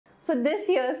For this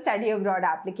year's study abroad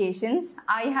applications,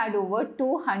 I had over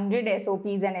 200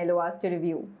 SOPs and LORs to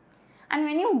review. And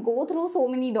when you go through so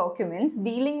many documents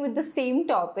dealing with the same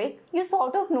topic, you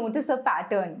sort of notice a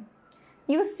pattern.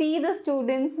 You see the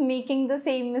students making the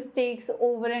same mistakes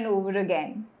over and over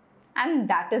again. And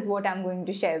that is what I'm going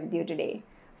to share with you today,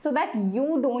 so that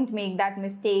you don't make that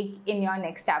mistake in your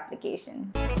next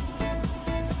application.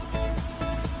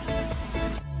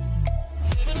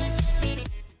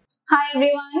 Hi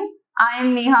everyone, I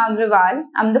am Neha Agrawal.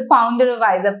 I'm the founder of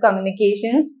WiseUp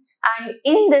Communications, and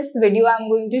in this video I'm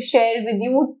going to share with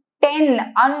you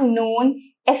 10 unknown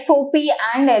SOP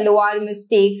and LOR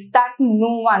mistakes that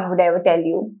no one would ever tell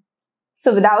you.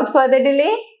 So without further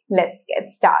delay, let's get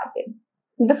started.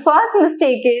 The first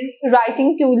mistake is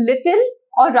writing too little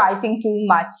or writing too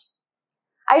much.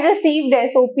 I received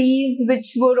SOPs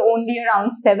which were only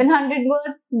around 700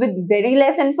 words with very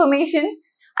less information.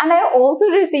 And I also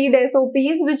received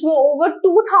SOPs which were over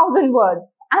 2000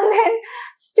 words. And then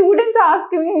students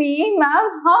asking me, ma'am,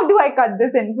 how do I cut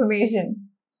this information?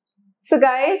 So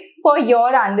guys, for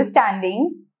your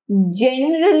understanding,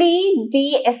 generally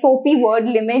the SOP word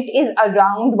limit is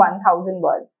around 1000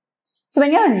 words. So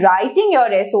when you're writing your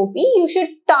SOP, you should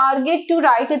target to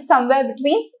write it somewhere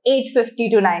between 850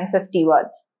 to 950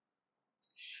 words.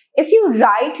 If you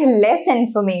write less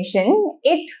information,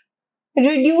 it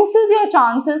reduces your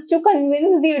chances to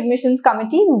convince the admissions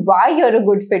committee why you're a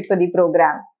good fit for the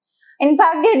program. In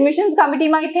fact, the admissions committee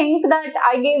might think that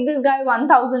I gave this guy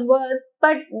 1000 words,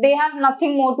 but they have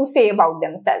nothing more to say about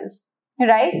themselves,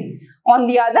 right? On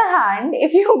the other hand,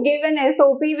 if you give an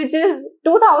SOP which is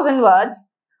 2000 words,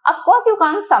 of course you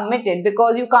can't submit it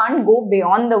because you can't go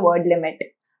beyond the word limit.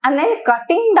 And then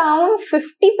cutting down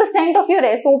 50% of your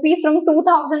SOP from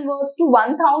 2000 words to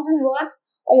 1000 words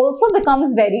also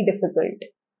becomes very difficult.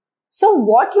 So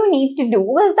what you need to do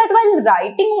is that while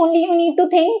writing only, you need to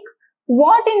think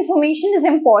what information is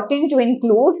important to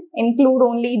include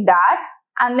only that,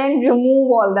 and then remove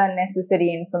all the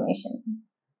unnecessary information.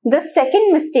 The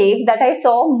second mistake that I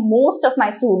saw most of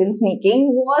my students making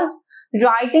was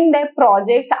writing their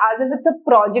projects as if it's a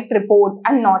project report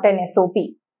and not an SOP.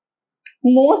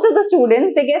 Most of the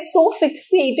students, they get so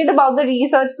fixated about the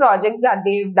research projects that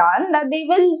they've done that they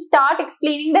will start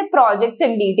explaining their projects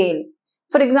in detail.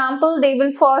 For example, they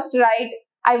will first write,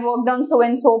 I worked on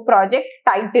so-and-so project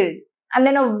titled, and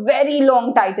then a very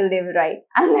long title they will write.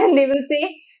 And then they will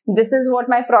say, this is what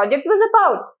my project was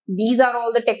about. These are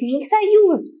all the techniques I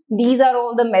used. These are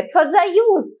all the methods I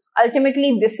used.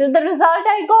 Ultimately, this is the result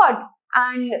I got.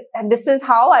 And this is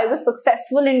how I was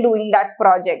successful in doing that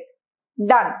project.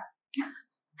 Done.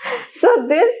 So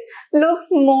this looks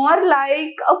more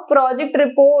like a project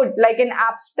report, like an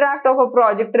abstract of a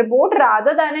project report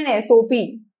rather than an SOP.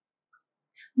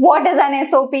 What is an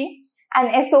SOP?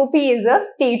 An SOP is a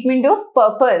statement of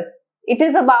purpose. It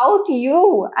is about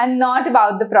you and not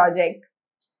about the project.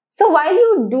 So while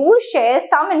you do share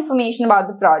some information about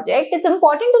the project, it's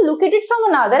important to look at it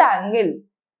from another angle.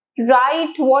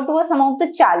 Write what were some of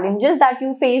the challenges that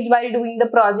you faced while doing the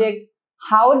project.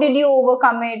 How did you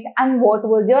overcome it, and what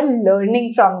was your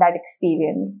learning from that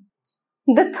experience?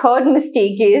 The third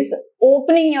mistake is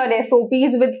opening your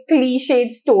SOPs with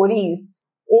cliched stories.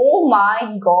 Oh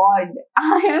my God,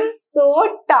 I am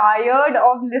so tired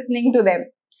of listening to them.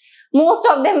 Most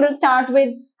of them will start with,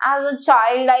 as a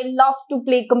child, I loved to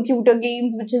play computer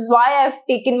games, which is why I've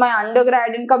taken my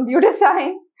undergrad in computer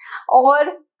science. Or,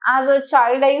 as a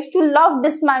child, I used to love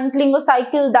dismantling a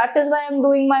cycle. That is why I'm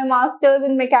doing my master's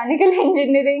in mechanical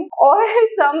engineering. Or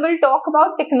some will talk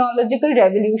about technological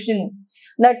revolution.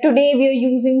 That today we are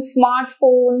using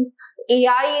smartphones.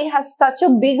 AI has such a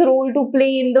big role to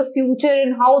play in the future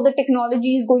and how the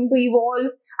technology is going to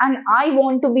evolve. And I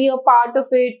want to be a part of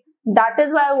it. That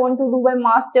is why I want to do my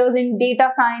master's in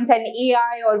data science and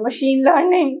AI or machine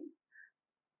learning.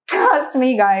 Trust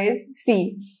me guys,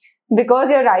 see. Because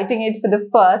you're writing it for the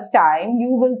first time, you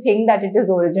will think that it is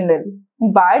original.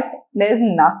 But there's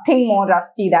nothing more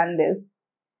rusty than this.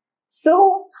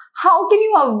 So, how can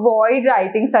you avoid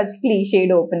writing such cliched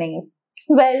openings?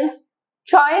 Well,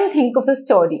 try and think of a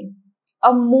story.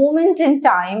 A moment in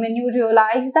time when you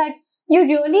realize that you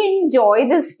really enjoy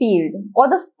this field. Or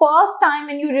the first time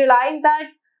when you realize that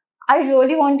I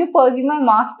really want to pursue my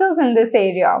master's in this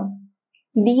area.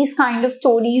 These kind of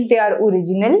stories, they are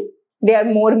original. They are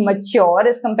more mature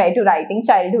as compared to writing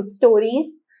childhood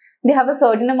stories. They have a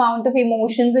certain amount of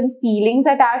emotions and feelings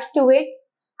attached to it.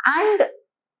 And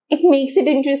it makes it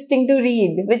interesting to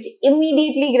read, which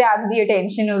immediately grabs the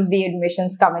attention of the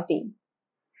admissions committee.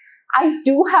 I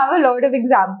do have a lot of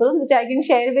examples which I can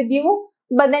share with you,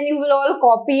 but then you will all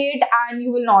copy it and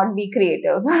you will not be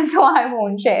creative. So I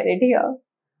won't share it here.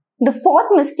 The fourth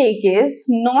mistake is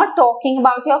not talking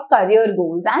about your career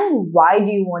goals and why do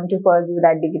you want to pursue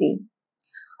that degree.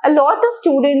 A lot of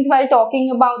students, while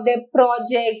talking about their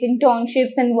projects,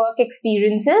 internships and work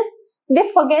experiences, they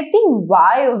forget the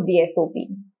why of the SOP.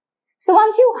 So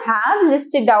once you have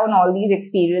listed down all these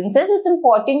experiences, it's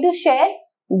important to share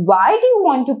why do you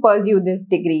want to pursue this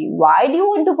degree? Why do you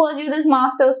want to pursue this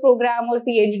master's program or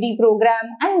PhD program?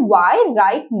 And why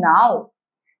right now?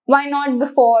 Why not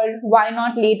before? Why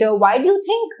not later? Why do you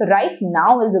think right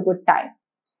now is a good time?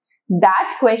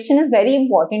 That question is very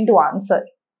important to answer.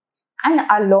 And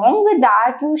along with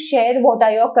that, you share what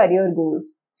are your career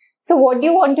goals. So what do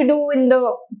you want to do in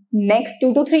the next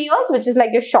 2 to 3 years, which is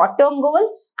like your short-term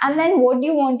goal? And then what do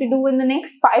you want to do in the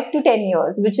next 5 to 10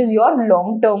 years, which is your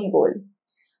long-term goal?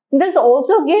 This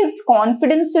also gives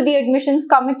confidence to the admissions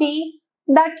committee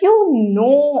that you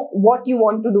know what you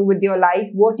want to do with your life,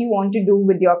 what you want to do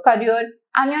with your career,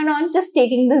 and you're not just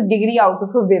taking this degree out of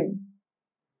a whim.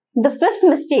 The fifth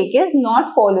mistake is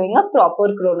not following a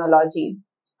proper chronology.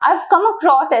 I've come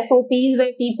across SOPs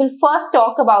where people first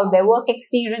talk about their work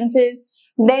experiences,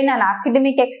 then an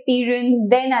academic experience,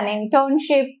 then an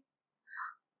internship.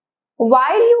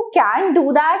 While you can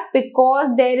do that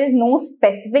because there is no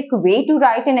specific way to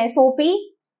write an SOP,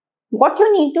 what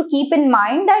you need to keep in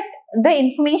mind that the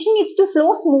information needs to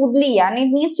flow smoothly and it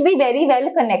needs to be very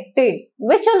well connected,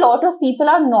 which a lot of people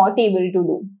are not able to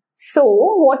do. So,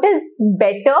 what is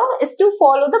better is to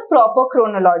follow the proper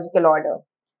chronological order.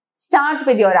 Start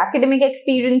with your academic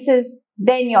experiences,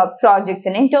 then your projects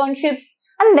and internships,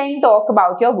 and then talk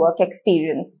about your work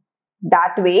experience.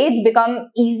 That way, it's become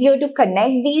easier to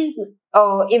connect these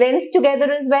events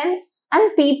together as well.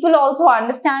 And people also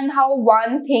understand how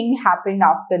one thing happened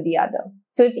after the other.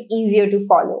 So it's easier to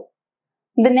follow.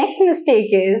 The next mistake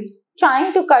is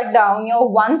trying to cut down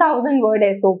your 1000 word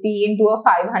SOP into a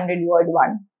 500 word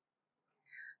one.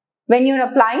 When you're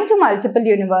applying to multiple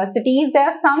universities, there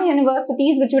are some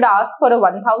universities which would ask for a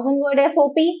 1000 word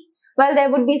SOP, while there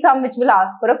would be some which will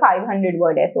ask for a 500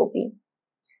 word SOP.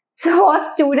 So what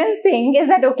students think is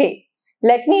that, okay,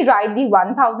 let me write the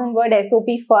 1000 word SOP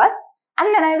first,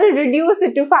 and then I will reduce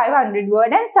it to 500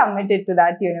 word and submit it to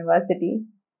that university.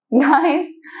 Guys,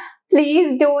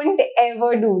 please don't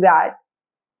ever do that.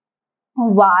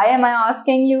 Why am I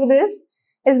asking you this?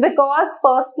 Is because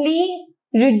firstly,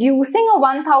 reducing a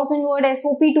 1000 word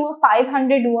SOP to a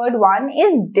 500 word one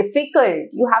is difficult.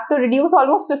 You have to reduce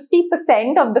almost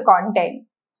 50% of the content.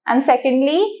 And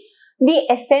secondly, the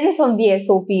essence of the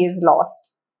SOP is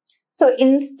lost. So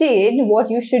instead, what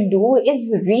you should do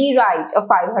is rewrite a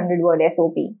 500 word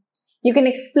SOP. You can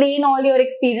explain all your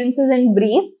experiences in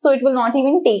brief, so it will not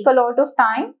even take a lot of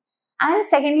time. And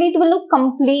secondly, it will look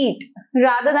complete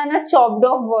rather than a chopped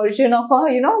off version of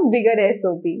a, bigger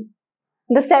SOP.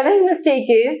 The seventh mistake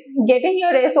is getting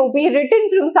your SOP written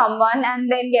from someone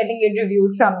and then getting it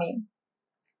reviewed from me.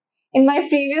 In my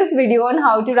previous video on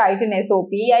how to write an SOP,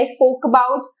 I spoke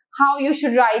about how you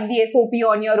should write the SOP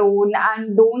on your own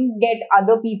and don't get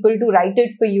other people to write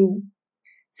it for you.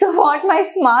 So what my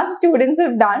smart students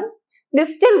have done, they've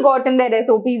still gotten their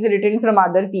SOPs written from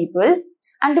other people,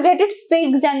 and to get it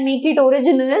fixed and make it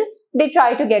original, they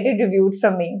try to get it reviewed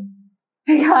from me.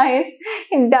 Guys,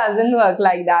 it doesn't work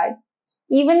like that.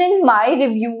 Even in my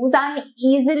reviews, I'm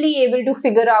easily able to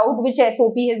figure out which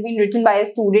SOP has been written by a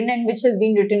student and which has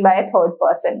been written by a third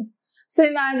person. So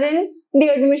imagine the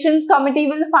admissions committee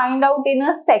will find out in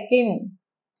a second.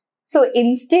 So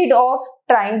instead of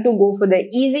trying to go for the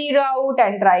easy route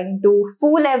and trying to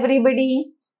fool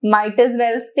everybody, might as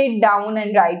well sit down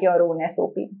and write your own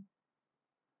SOP.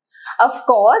 Of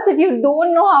course, if you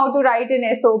don't know how to write an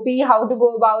SOP, how to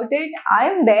go about it, I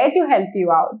am there to help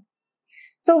you out.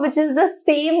 So which is the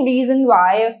same reason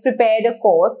why I've prepared a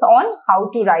course on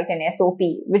how to write an SOP,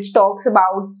 which talks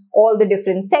about all the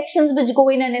different sections which go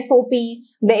in an SOP,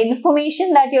 the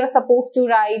information that you're supposed to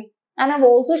write, and I've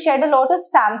also shared a lot of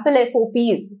sample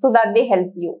SOPs so that they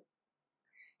help you.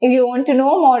 If you want to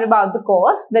know more about the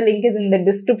course, the link is in the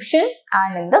description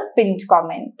and in the pinned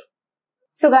comment.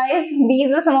 So guys,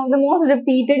 these were some of the most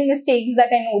repeated mistakes that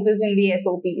I noticed in the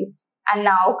SOPs. And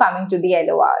now coming to the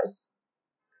LORs.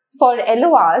 For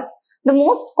LORs, the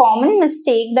most common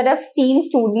mistake that I've seen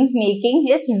students making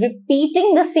is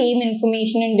repeating the same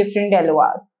information in different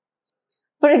LORs.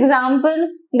 For example,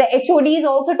 the HOD is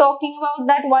also talking about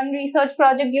that one research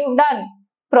project you've done.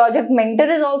 Project mentor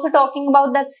is also talking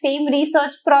about that same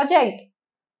research project.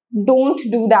 Don't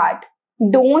do that.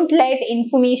 Don't let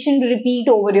information repeat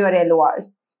over your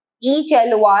LORs. each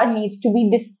LOR needs to be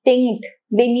distinct.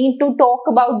 They need to talk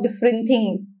about different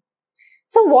things.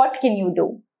 So what can you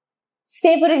do?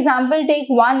 Say, for example, take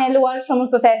one LOR from a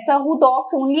professor who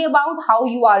talks only about how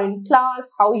you are in class,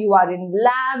 how you are in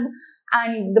lab,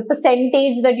 and the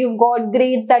percentage that you've got,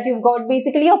 grades that you've got,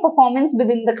 basically your performance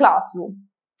within the classroom.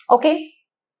 Okay?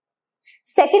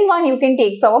 Second one you can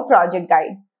take from a project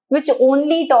guide, which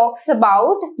only talks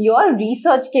about your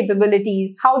research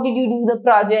capabilities. How did you do the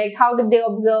project? How did they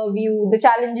observe you? The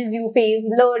challenges you faced,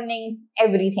 learnings,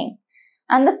 everything.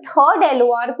 And the third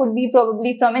LOR could be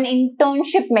probably from an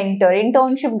internship mentor,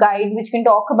 internship guide, which can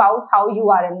talk about how you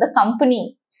are in the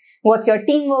company. What's your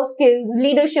teamwork skills,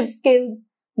 leadership skills.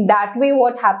 That way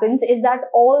what happens is that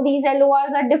all these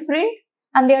LORs are different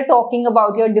and they are talking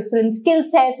about your different skill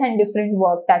sets and different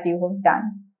work that you have done.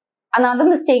 Another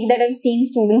mistake that I've seen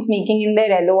students making in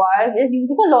their LORs is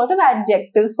using a lot of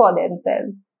adjectives for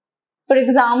themselves. For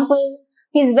example,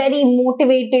 he's very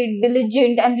motivated,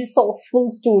 diligent and resourceful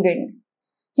student.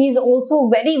 He's also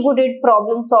very good at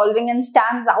problem solving and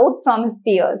stands out from his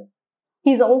peers.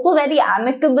 He's also very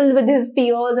amicable with his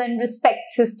peers and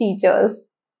respects his teachers.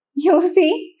 You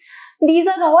see, these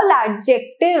are all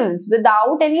adjectives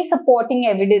without any supporting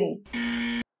evidence.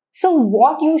 So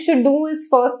what you should do is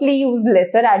firstly use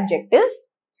lesser adjectives,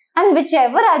 and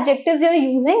whichever adjectives you're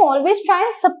using, always try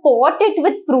and support it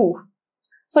with proof.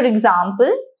 For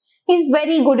example, he's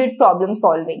very good at problem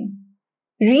solving.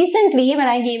 Recently, when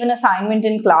I gave an assignment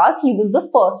in class, he was the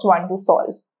first one to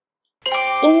solve.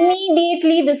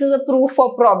 Immediately, this is a proof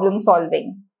for problem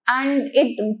solving. And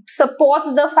it supports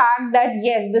the fact that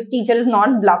yes, this teacher is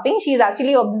not bluffing. She's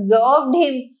actually observed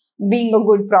him being a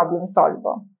good problem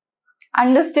solver.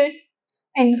 Understood?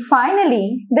 And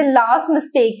finally, the last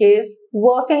mistake is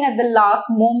working at the last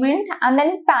moment and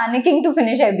then panicking to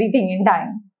finish everything in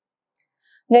time.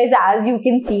 Guys, as you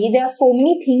can see, there are so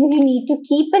many things you need to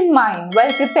keep in mind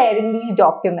while preparing these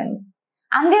documents.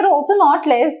 And they're also not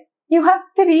less. You have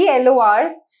 3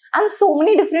 LORs and so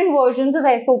many different versions of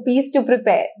SOPs to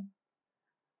prepare.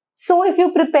 So if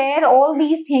you prepare all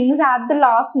these things at the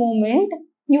last moment,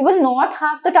 you will not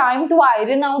have the time to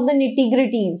iron out the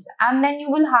nitty-gritties, and then you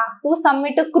will have to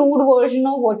submit a crude version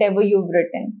of whatever you've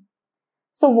written.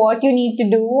 So what you need to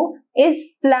do is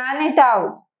plan it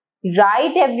out,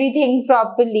 write everything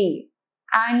properly,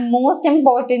 and most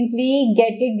importantly,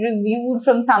 get it reviewed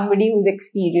from somebody who's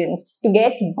experienced to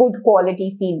get good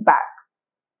quality feedback.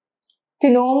 To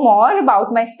know more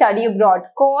about my study abroad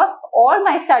course or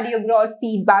my study abroad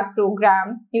feedback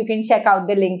program, you can check out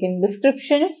the link in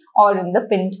description or in the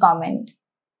pinned comment.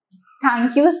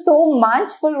 Thank you so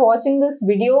much for watching this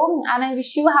video, and I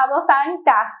wish you have a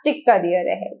fantastic career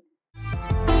ahead.